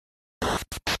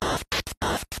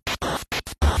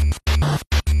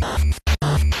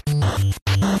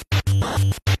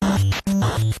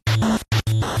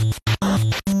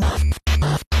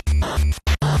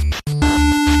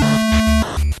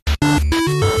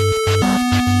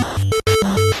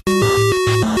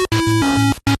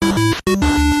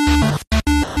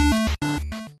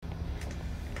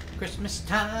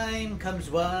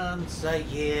comes once a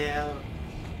year.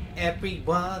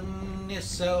 Everyone is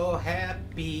so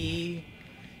happy.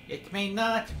 It may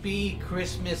not be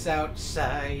Christmas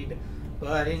outside,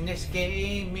 but in this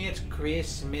game it's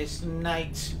Christmas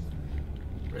night.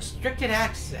 Restricted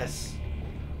access.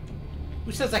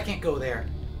 Who says I can't go there?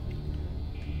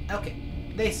 Okay,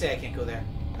 they say I can't go there.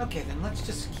 Okay, then let's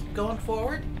just keep going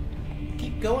forward.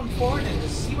 Keep going forward and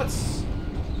just see what's...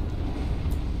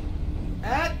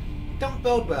 That don't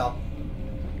bode well.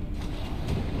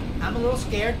 I'm a little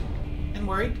scared and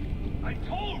worried. I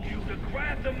told you to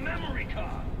grab the memory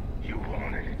card. You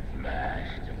wanted it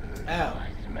smashed. Oh. I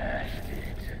smashed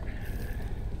it.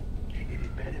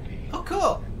 It better be. Oh,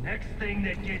 cool. Next thing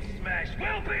that gets smashed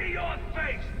will be your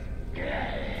face.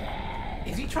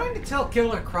 Is he trying to tell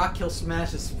Killer Croc he'll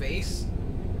smash his face?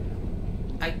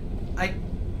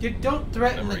 You don't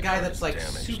threaten the guy that's like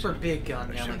damaged. super big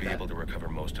on I you should like be that. able to recover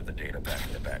most of the data back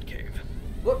in the Batcave.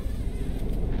 Whoop.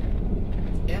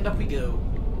 And up we go.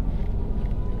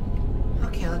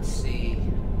 Okay, let's see.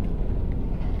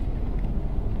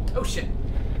 Oh shit.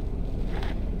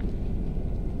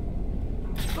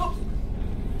 Oh.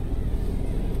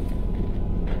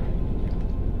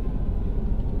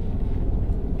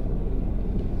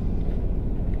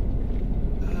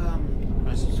 Am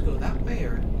I supposed to go that way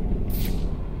or?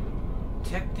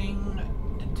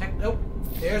 Detect. Oh,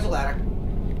 there's a ladder.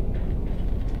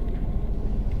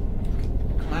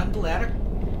 Climb the ladder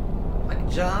like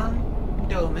John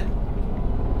Doman.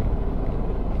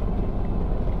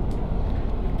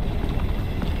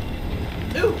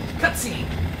 Ooh, cutscene.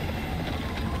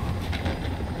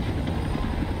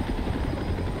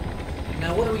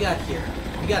 Now what do we got here?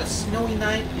 We got a snowy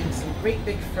night and some great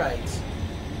big frights.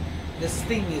 This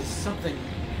thing is something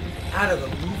out of a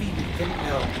movie we didn't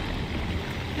know.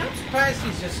 I'm surprised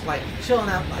he's just like chilling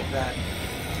out like that.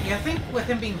 Yeah, I think with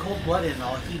him being cold-blooded and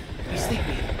all, he'd be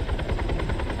sleepy.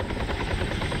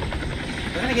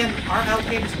 But then again, our out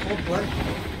game is cold-blooded.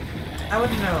 I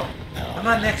wouldn't know. I'm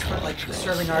not an expert like the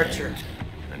Sterling Archer.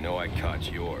 I know I caught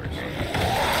yours.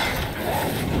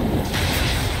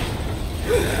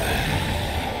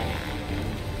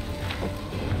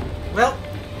 Well,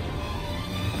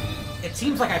 it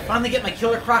seems like I finally get my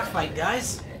Killer Croc fight,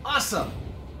 guys. Awesome!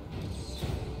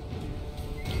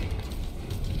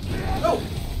 Oh!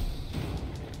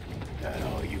 That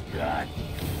all you got?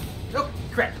 Oh,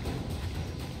 crap.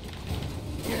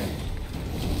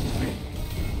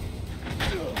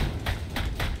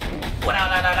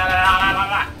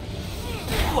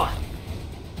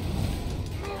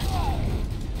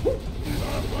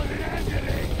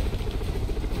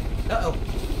 Uh-oh.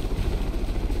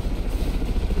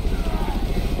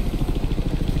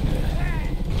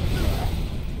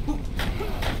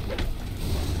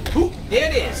 Ooh, there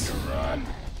it is.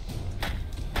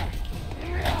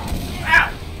 Ow!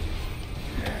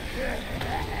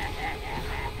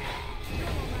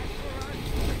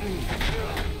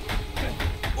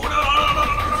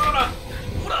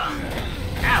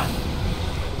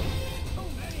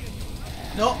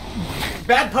 No.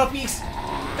 Bad puppies.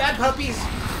 Bad puppies.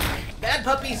 Bad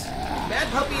puppies.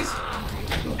 Bad puppies.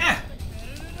 Ah.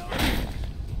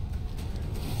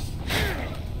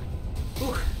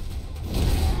 Ooh.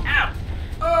 Ow.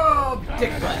 Oh,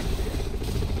 dick butt.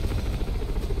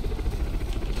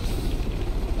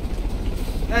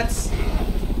 That's...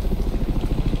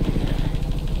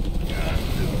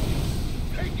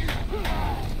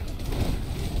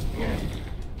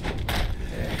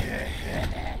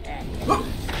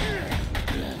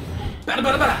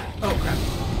 Oh, crap.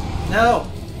 No.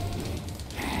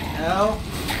 No.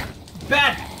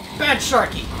 Bad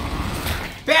Sharky.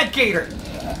 Bad Gator.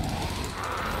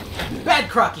 Bad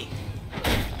Crocky.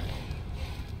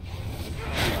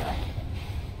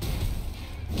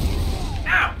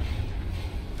 Ow.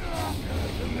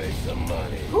 Make some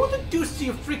money. Who the deuce do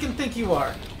you freaking think you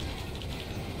are?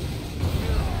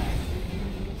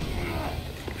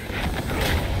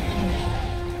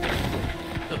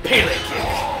 The Pele Kick.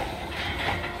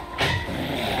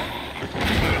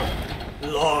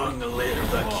 Long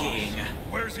live the king.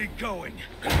 Where's he going?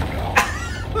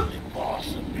 The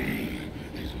boss of me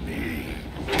is me.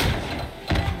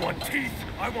 I want teeth.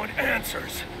 I want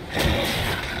answers.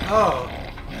 Oh.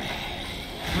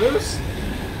 Bruce?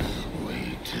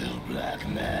 Wait till Black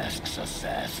Mask's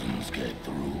assassins get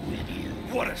through with you.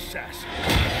 What assassin?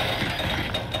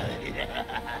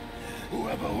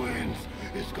 Whoever wins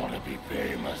is gonna be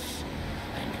famous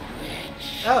and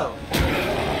rich. Oh.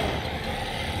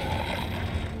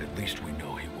 At least we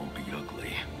know he won't be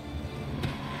ugly.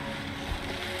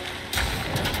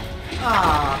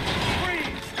 Ah.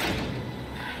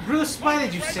 Bruce, why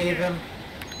did you save him?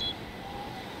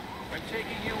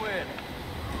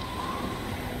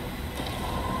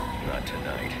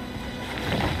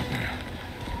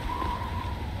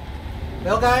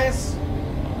 Well, guys,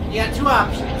 you got two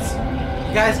options.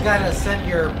 You guys gotta send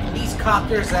your police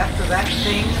copters after that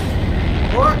thing,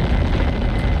 or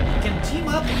you can team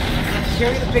up and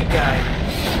carry the big guy.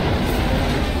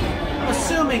 I'm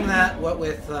assuming that, what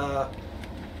with the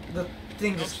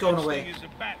thing just going away.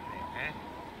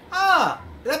 Ah,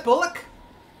 is that Bullock?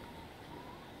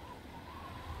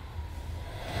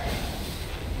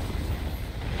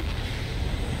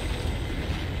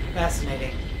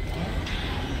 Fascinating.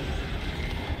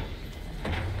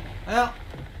 Well,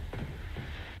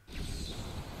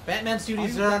 Batman's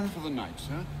duty's done. For the night,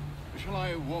 sir. Shall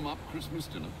I warm up Christmas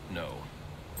dinner? No.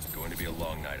 It's going to be a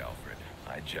long night, Alfred.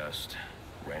 I just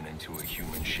ran into a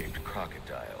human-shaped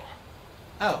crocodile.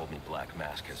 Oh, Told me Black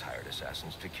Mask has hired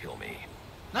assassins to kill me.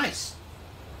 nice.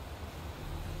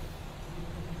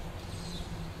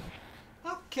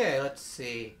 Okay, let's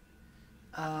see.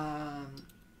 Core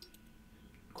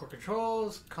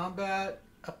controls, combat.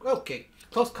 Okay,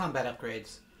 close combat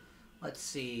upgrades. Let's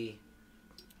see.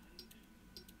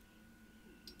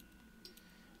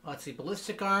 Let's see.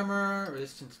 Ballistic armor,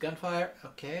 resistance gunfire.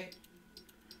 Okay.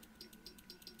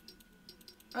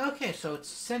 Okay, so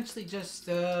it's essentially just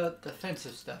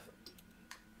defensive stuff.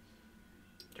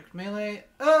 Direct melee.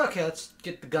 Okay, let's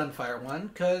get the gunfire one,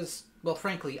 because, well,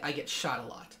 frankly, I get shot a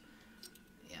lot.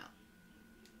 Yeah.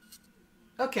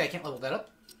 Okay, I can't level that up.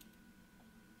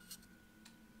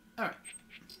 Alright.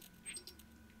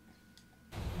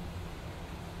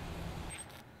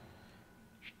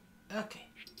 Okay.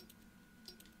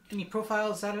 Any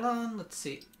profiles added on? Let's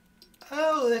see.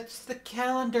 Oh, that's the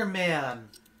Calendar Man.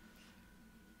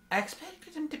 I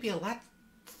expected him to be a lot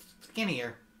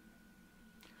skinnier.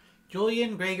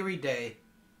 Julian Gregory Day.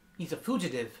 He's a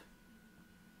fugitive.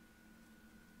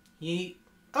 He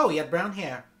had brown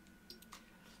hair.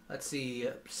 Let's see.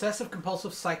 Obsessive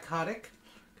compulsive psychotic.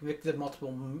 Convicted of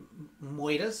multiple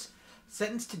moitas.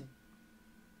 Sentenced to...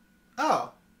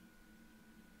 Oh.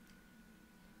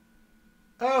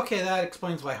 Okay, that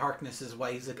explains why Harkness is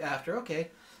why he's after. Okay.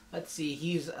 Let's see.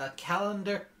 He's a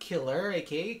calendar killer,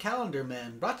 a.k.a. Calendar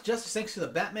Man. Brought to justice thanks to the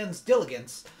Batman's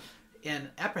diligence in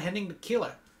apprehending the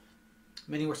killer.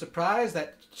 Many were surprised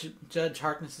that Judge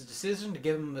Harkness's decision to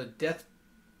give him the death...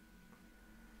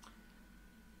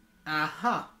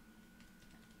 Uh-huh.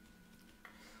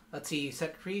 Let's see,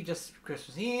 set free just for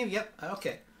Christmas Eve. Yep,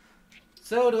 okay.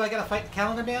 So, do I gotta fight the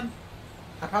Calendar Man?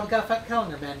 I probably gotta fight the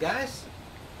Calendar Man, guys.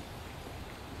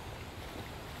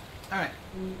 Alright.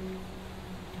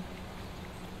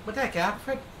 What the heck,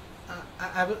 Alfred?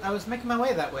 I was making my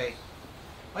way that way.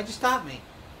 Why'd you stop me?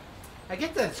 I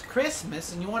get that it's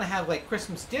Christmas and you want to have, like,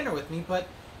 Christmas dinner with me, but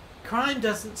crime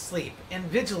doesn't sleep, and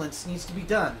vigilance needs to be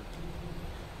done.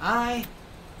 I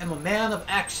am a man of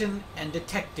action and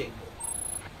detecting.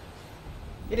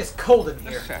 It is cold in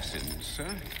here. Assassins, sir.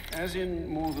 As in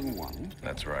more than one.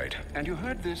 That's right. And you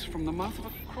heard this from the mouth of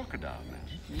a crocodile, man.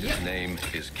 His name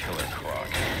is Killer Croc.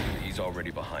 He's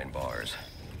already behind bars.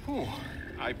 Oh,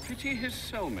 I pity his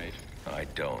cellmate. I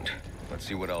don't. Let's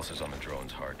see what else is on the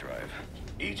drone's hard drive.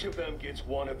 Each of them gets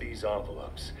one of these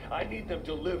envelopes. I need them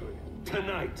delivered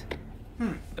tonight.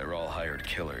 They're all hired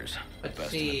killers. Let's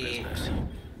Best see. in the business.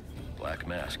 Black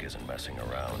Mask isn't messing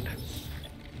around.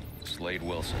 Slade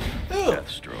Wilson, Ooh.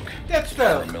 Deathstroke.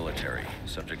 Deathstroke. Former military,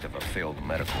 subject of a failed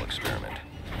medical experiment.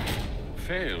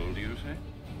 Failed, you say?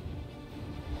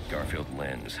 Garfield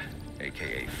Lynns,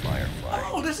 aka Firefly.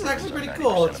 Oh, this is actually Lives on pretty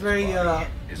cool. 90% It's of very, the body.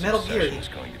 His Metal obsession Gear-y. is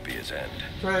going to be his end.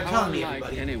 For telling me, Unlike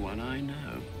everybody. anyone I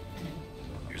know.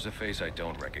 Here's a face I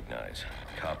don't recognize.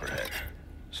 Copperhead.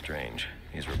 Strange.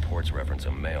 These reports reference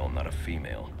a male, not a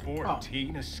female.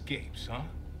 14 escapes, huh?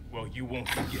 Well, you won't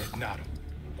forget Nada.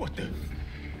 What the?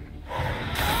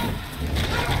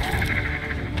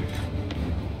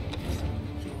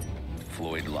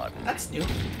 Floyd Lawton. That's new.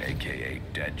 AKA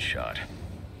Deadshot.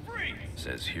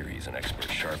 Says here he's an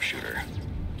expert sharpshooter.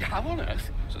 How on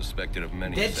earth? Suspected of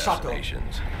many Dead Shotto.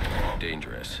 assassinations.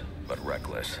 Dangerous, but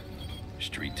reckless.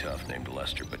 Street tough named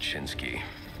Lester Baczynski.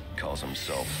 Calls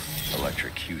himself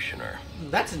Electrocutioner.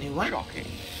 That's a new one. Shocking.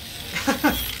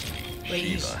 Wait,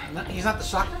 he's Shiva. he's not the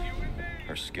shocker?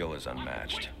 Her skill is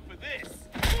unmatched.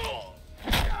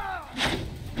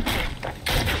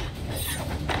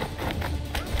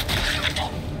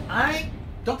 I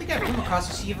don't think I've come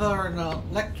across a Shiva or an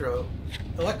Electro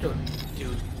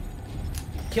dude.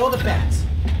 Kill the bats.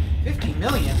 50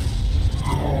 million?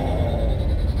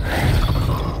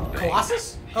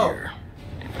 Colossus? Oh, Here,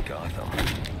 in Gotham.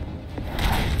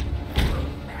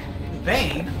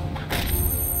 Bane?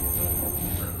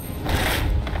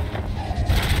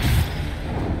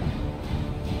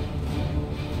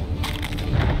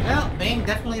 Well, Bane Bane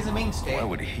definitely is a mainstay. Why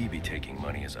would he be taking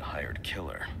money as a hired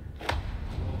killer?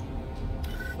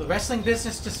 The wrestling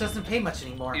business just doesn't pay much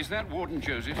anymore. Is that Warden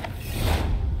Joseph?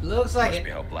 Looks like Must it.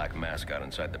 be how Black Mask got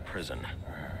inside the prison.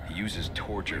 He uses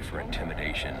torture for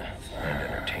intimidation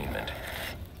and entertainment.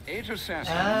 8 assassins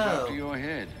Oh. after your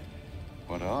head.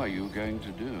 What are you going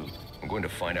to do? I'm going to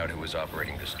find out who is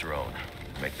operating this drone.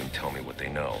 Make them tell me what they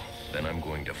know. Then I'm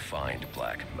going to find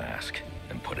Black Mask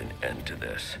and put an end to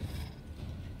this.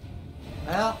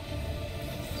 Well,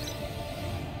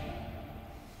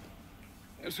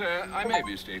 Sir, I may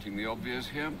be stating the obvious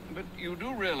here, but you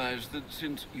do realize that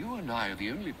since you and I are the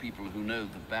only people who know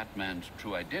the Batman's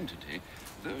true identity,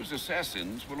 those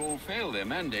assassins will all fail their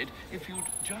mandate if you'd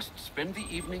just spend the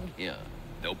evening here.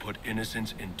 They'll put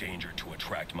innocents in danger to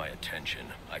attract my attention.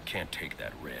 I can't take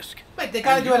that risk. wait, they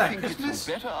gotta And do you it on think Christmas? it's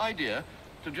a better idea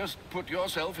to just put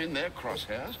yourself in their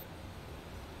crosshairs?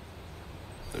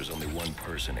 There's only one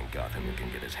person in Gotham who can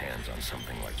get his hands on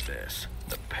something like this.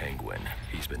 The Penguin.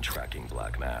 He's been tracking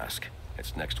Black Mask.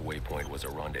 Its next waypoint was a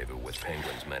rendezvous with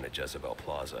Penguin's men at Jezebel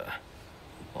Plaza.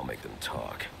 I'll make them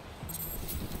talk.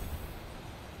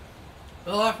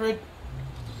 Well, Alfred,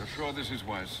 You're sure this is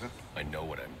wise, sir? I know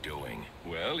what I'm doing.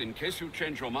 Well, in case you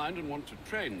change your mind and want to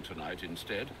train tonight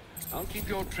instead, I'll keep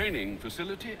your training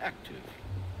facility active.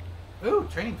 ooh,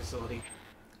 training facility.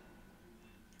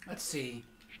 Let's see.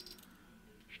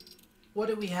 What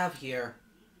do we have here?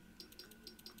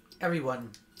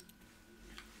 Everyone.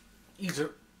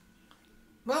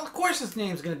 Well, of course his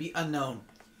name's gonna be unknown.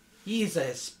 He's a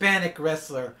Hispanic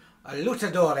wrestler, a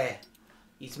luchador.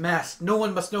 He's masked. No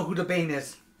one must know who the Bane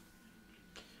is.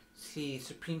 Let's see,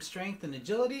 supreme strength and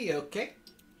agility. Okay.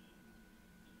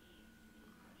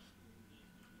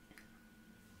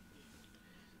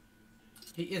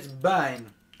 He is Bane.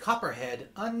 Copperhead,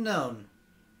 unknown.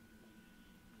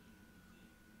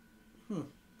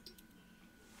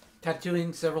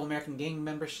 Tattooing several American gang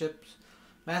memberships.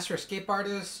 Master escape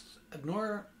artist.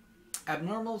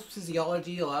 Abnormal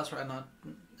physiology allows for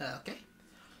okay.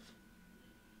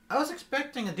 I was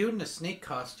expecting a dude in a snake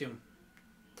costume.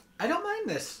 I don't mind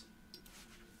this.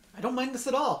 I don't mind this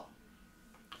at all.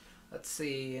 Let's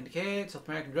see. Indicate South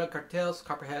American drug cartels.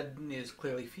 Copperhead is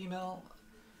clearly female.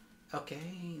 Okay.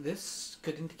 This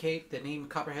could indicate the name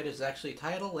Copperhead is actually a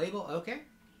title, label. Okay.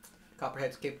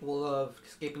 Copperhead's capable of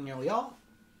escaping nearly all.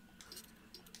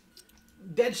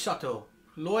 Dead Chateau.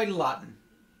 Lloyd Lawton.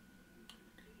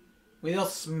 Will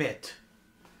Smith.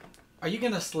 Are you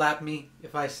gonna slap me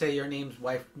if I say your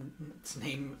wife's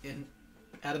name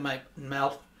out of my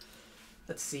mouth?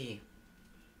 Let's see.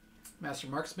 Master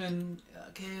Marksman.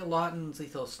 Okay, Lawton's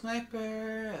lethal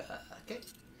sniper. Okay.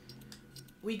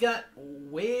 We got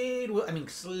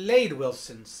Slade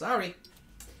Wilson. Sorry.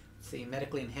 Let's see.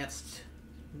 Medically enhanced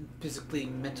physically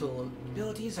mental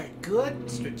abilities are good.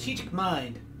 Strategic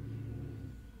mind.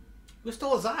 Who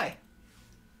stole his eye?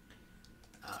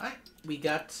 Alright. We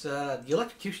got the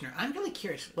Electrocutioner. I'm really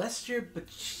curious. Lester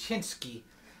Baczynski.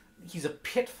 He's a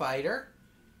pit fighter.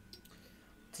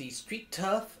 Let's see. Street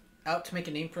tough. Out to make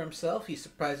a name for himself. He's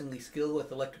surprisingly skilled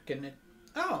with electric and...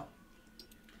 Oh!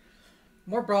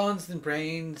 More bronze than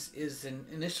brains is an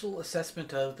initial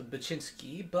assessment of the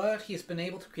Baczynski, but he's been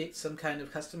able to create some kind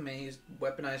of custom-made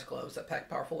weaponized gloves that pack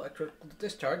powerful electrical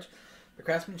discharge. The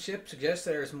craftsmanship suggests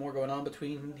there's more going on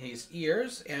between his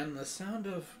ears and the sound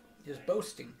of his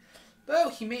boasting. Though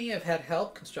he may have had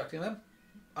help constructing them,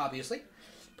 obviously.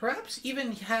 Perhaps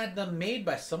even had them made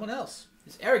by someone else.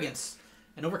 His arrogance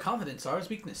and overconfidence are his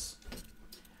weakness.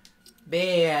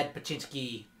 Bad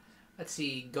Baczynski. Let's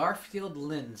see, Garfield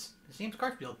Linz. His name's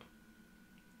Garfield.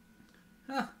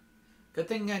 Huh. Good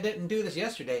thing I didn't do this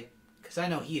yesterday, because I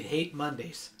know he'd hate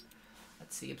Mondays.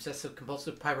 Let's see, obsessive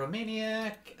compulsive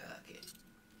pyromaniac. Okay.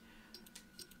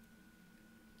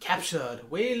 Captured,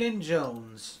 Waylon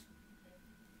Jones.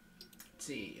 Let's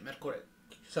see, medical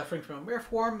suffering from a rare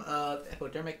form of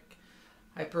epidermic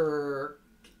hyper...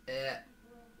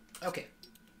 okay.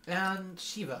 And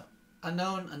Shiva.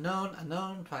 Unknown,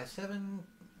 5'7".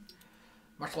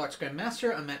 Martial arts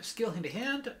grandmaster, unmatched skill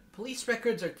hand-to-hand. Police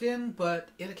records are thin, but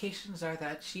indications are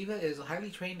that Shiva is a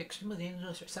highly trained, extremely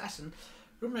dangerous assassin.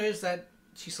 Rumor is that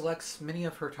she selects many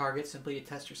of her targets simply to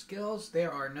test her skills.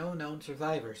 There are no known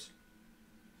survivors.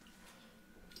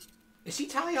 Is she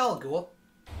Talia al Ghul?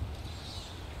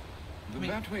 The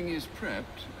Batwing is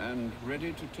prepped and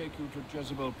ready to take you to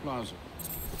Jezebel Plaza.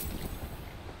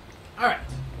 Alright.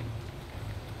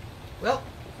 Well,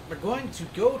 we're going to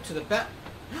go to the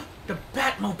the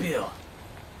Batmobile!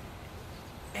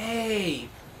 Hey!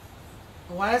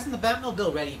 Why isn't the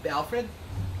Batmobile ready, Alfred?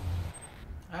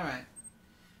 Alright.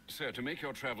 So, to make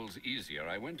your travels easier,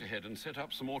 I went ahead and set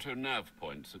up some auto-nav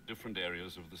points at different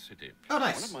areas of the city. Oh,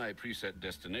 nice. One of my preset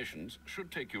destinations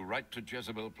should take you right to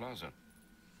Jezebel Plaza.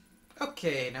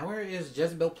 Okay, now where is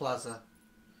Jezebel Plaza?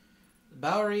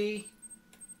 Bowery.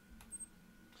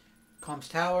 Comms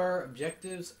Tower.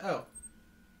 Objectives. Oh.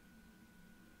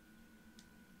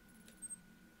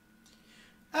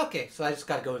 Okay, so I just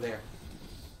gotta go there.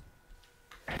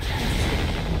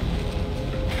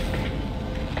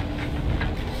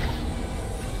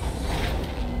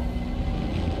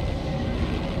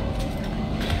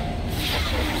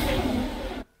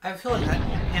 I have a feeling that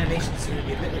animation is going to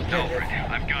be a bit repetitive.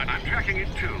 I'm tracking it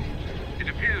too. It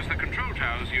appears the control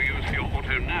towers you use for your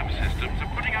auto-nav systems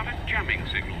are putting out a jamming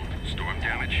signal. Storm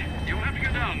damage? You'll have to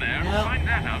go down there and find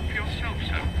that out for yourself,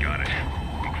 sir. Got it.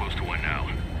 I'm close to one now.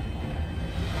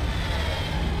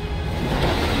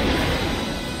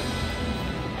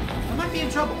 I might be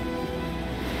in trouble.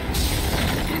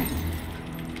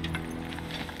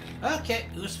 Okay,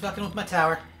 who's fucking with my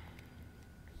tower?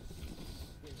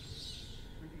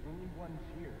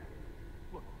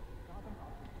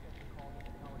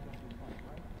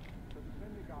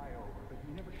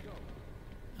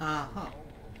 Uh-huh.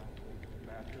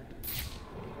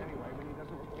 Anyway, when he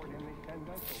doesn't report in, they send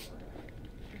us over.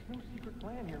 There's no secret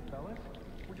plan here, fellas.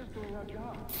 We're just doing our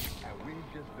job. And we're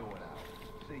just doing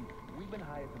ours. See, we've been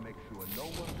hired to make sure no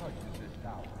one touches this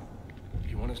tower.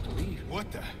 You want us to leave?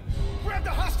 What the? Grab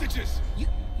the hostages!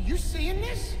 You seeing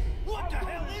this? What the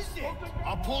hell is it?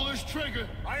 I'll pull this trigger.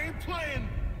 I ain't playing.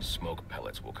 Smoke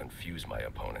pellets will confuse my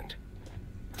opponent.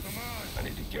 Come on. I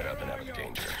need to get up and out of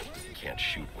danger. He can't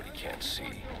shoot what he can't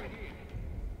see.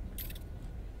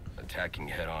 Attacking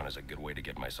head-on is a good way to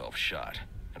get myself shot.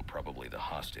 And probably the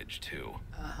hostage, too.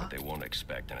 But they won't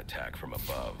expect an attack from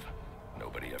above.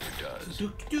 Nobody ever does.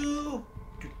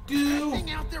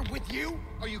 Hang out there with you?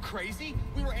 Are you crazy?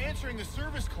 We were answering a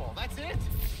service call. That's it.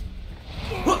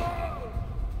 Screw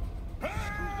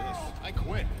this. I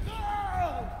quit.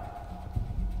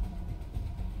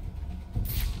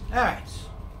 Alright.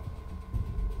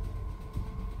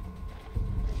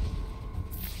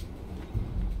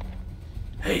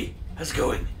 Hey, how's it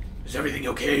going? Is everything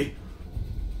okay?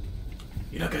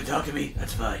 You're not gonna talk to me?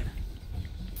 That's fine.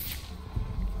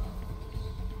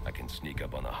 I can sneak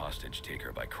up on the hostage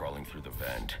taker by crawling through the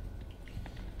vent.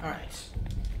 Alright.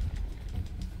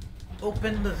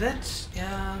 Open the vent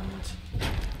and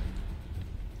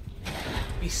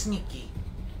be sneaky.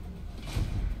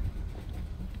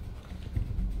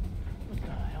 What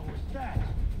the hell was that?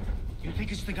 You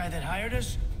think it's the guy that hired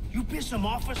us? You piss him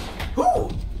off us? Who?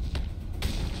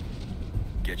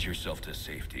 Get yourself to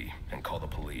safety and call the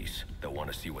police. They'll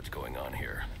want to see what's going on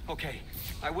here. Okay,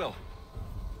 I will.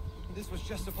 This was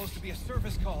just supposed to be a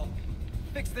service call.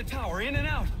 Fix the tower, in and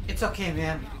out. It's okay,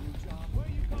 man. Where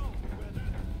you going?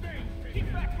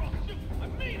 Keep back, Croc. I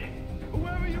mean it.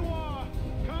 Whoever you are,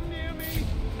 come near me,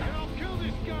 and I'll kill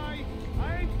this guy.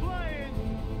 I ain't playing.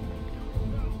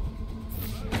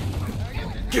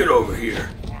 Get over here.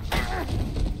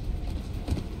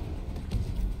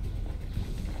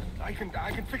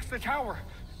 I can fix the tower.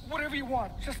 Whatever you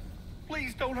want. Just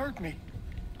please don't hurt me.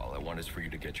 All I want is for you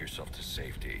to get yourself to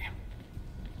safety.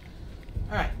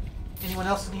 Alright. Anyone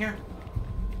else in here?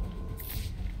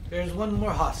 There's one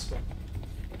more hostile.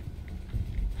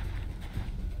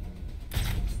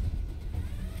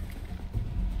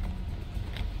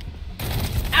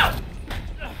 Ow!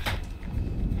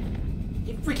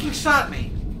 He freaking shot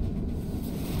me!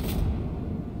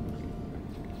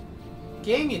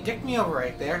 Game, you dicked me over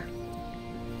right there.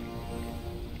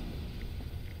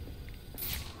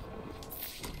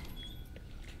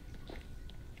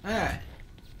 Alright.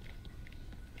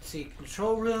 Let's see,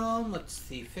 control room. Let's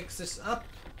see, fix this up.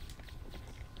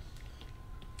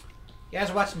 You guys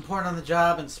are watching porn on the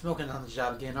job and smoking on the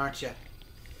job again, aren't you?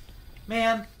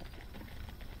 Man. I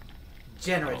don't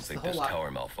Generates the think whole this lot.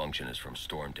 tower malfunction is from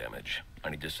storm damage.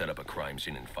 I need to set up a crime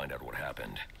scene and find out what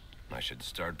happened. I should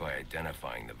start by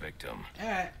identifying the victim.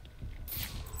 Alright.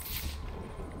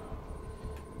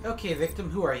 Okay, victim,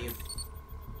 who are you?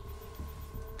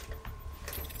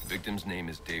 Victim's name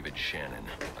is David Shannon,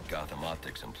 a Gotham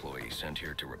Optics employee sent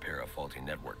here to repair a faulty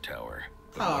network tower.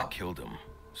 But what killed him?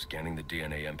 Scanning the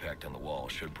DNA impact on the wall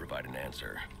should provide an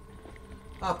answer.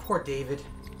 Oh, poor David.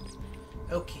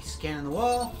 Okay, scanning the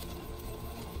wall.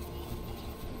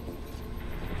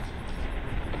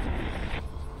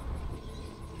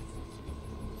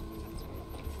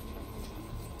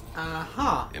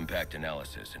 Uh-huh. Impact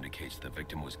analysis indicates the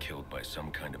victim was killed by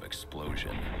some kind of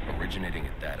explosion, originating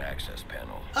at that access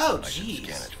panel. Oh, I should jeez.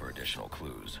 scan it for additional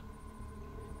clues.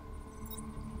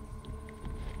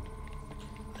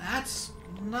 That's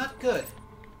Not good.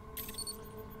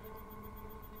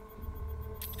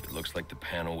 It looks like the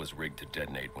panel was rigged to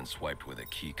detonate when swiped with a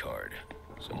key card.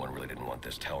 Someone really didn't want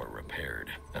this tower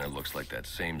repaired, and it looks like that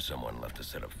same someone left a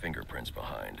set of fingerprints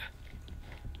behind.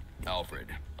 Alfred,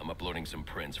 I'm uploading some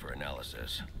prints for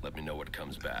analysis. Let me know what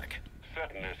comes back.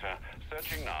 Certainly, sir.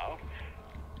 Searching now.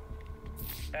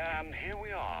 And here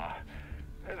we are.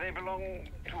 They belong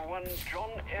to one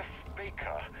John F.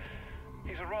 Baker.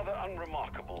 He's a rather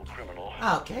unremarkable criminal.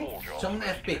 Okay, John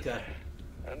F. Baker.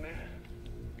 And,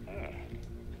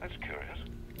 that's curious.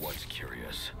 What's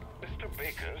curious? Mr.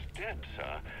 Baker's dead,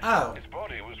 sir. Oh. His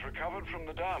body was recovered from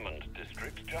the Diamond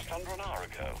District just under an hour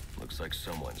ago. Looks like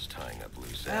someone's tying up loose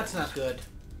ends. That's not good.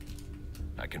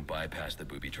 I can bypass the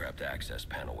booby-trapped access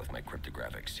panel with my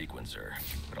cryptographic sequencer,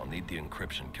 but I'll need the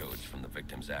encryption codes from the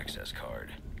victim's access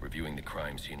card. Reviewing the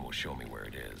crime scene will show me where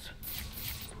it is.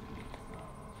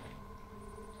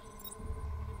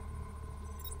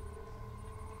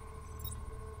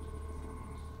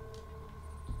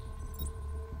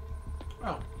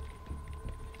 Oh.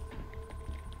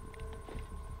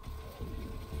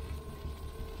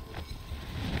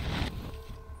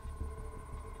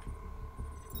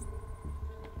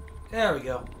 There we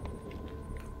go.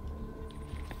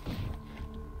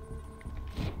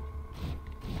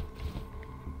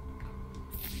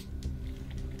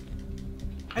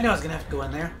 I know I was gonna have to go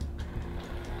in there.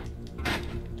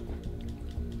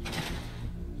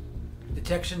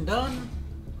 Detection done.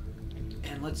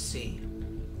 And let's see.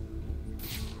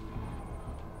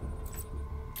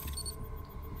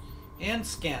 And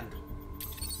scan.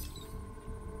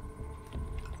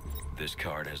 This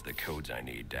card has the codes I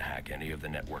need to hack any of the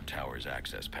network tower's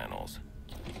access panels.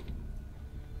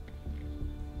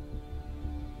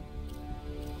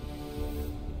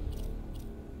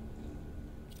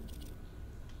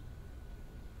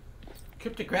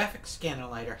 Cryptographic scanner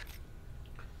lighter.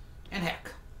 And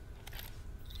hack.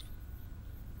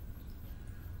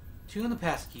 2 in the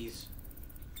passkeys.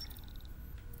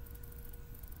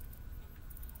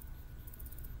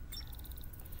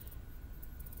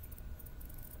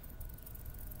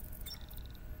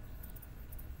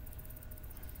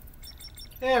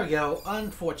 There we go.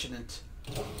 Unfortunate.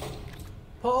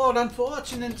 Poor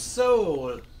unfortunate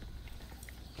soul.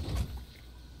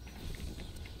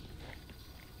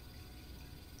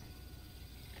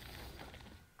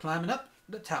 Climbing up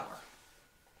the tower.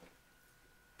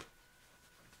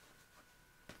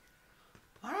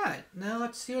 Alright, now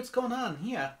let's see what's going on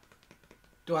here.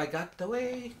 Do I got the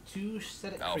way to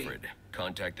set it free? Alfred,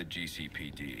 contact the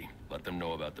GCPD. Let them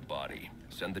know about the body.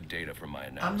 Send the data from my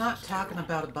analysis. I'm not talking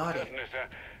about a body. Certainly, sir.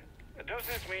 Does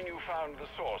this mean you found the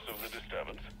source of the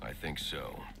disturbance? I think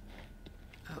so.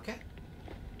 Okay.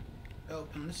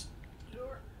 Open this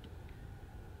door.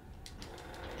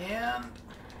 And...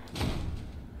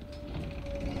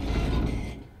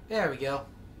 there we go.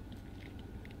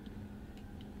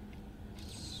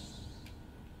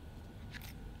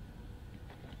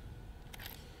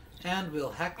 And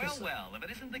we'll hack this up. Well, if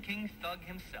it isn't the King Thug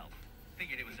himself.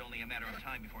 Figured it was only a matter of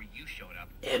time before you showed up.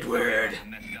 Edward!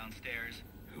 Mess downstairs.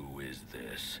 Who is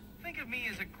this? Think of me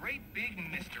as a great big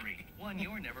mystery. One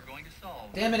you're never going to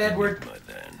solve. Damn it, Edward. But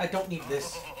then... I don't need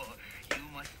this. Oh, you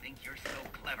must think you're so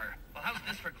clever. Well, how's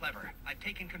this for clever? I've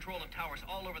taken control of towers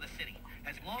all over the city.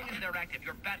 As long as they're active,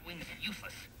 your Batwing's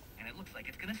useless. And it looks like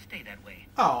it's gonna stay that way.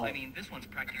 Oh. I mean, this one's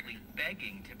practically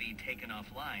begging to be taken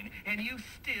offline, and you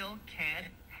still can't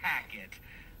hack it.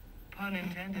 Pun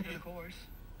intended, of course.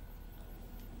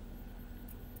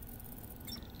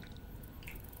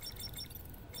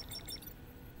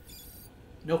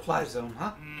 No fly zone,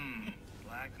 huh?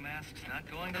 Black Mask's not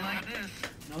going to like this.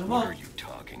 No, he What won't. are you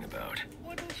talking about?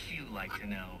 Wouldn't you like to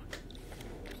know?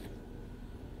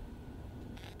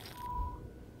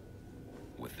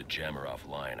 With the jammer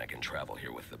offline, I can travel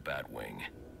here with the Batwing.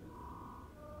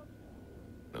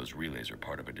 Those relays are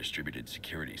part of a distributed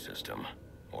security system.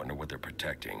 I wonder what they're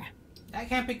protecting. That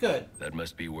can't be good. That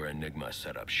must be where Enigma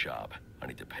set up shop. I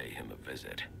need to pay him a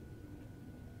visit.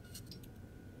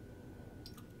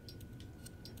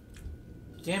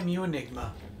 Damn you,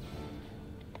 Enigma.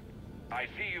 I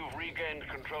see you've regained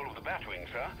control of the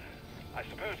Batwing, sir. I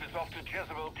suppose it's off to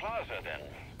Jezebel Plaza, then.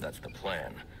 That's the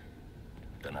plan.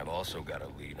 Then I've also got a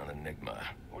lead on Enigma.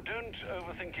 Well, don't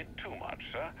overthink it too much,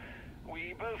 sir.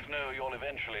 We both know you'll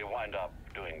eventually wind up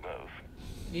doing both.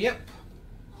 Yep.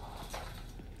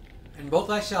 And both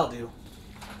I shall do.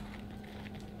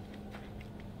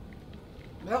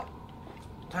 Well,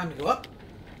 time to go up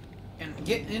and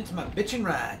get into my bitchin'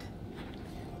 ride.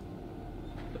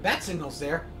 The bat signal's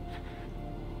there.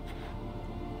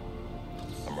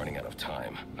 I'm running out of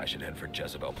time. I should head for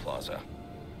Jezebel Plaza.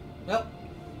 Well,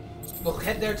 We'll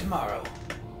head there tomorrow.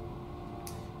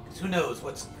 Because who knows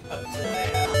what's up to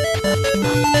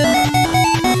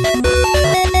there.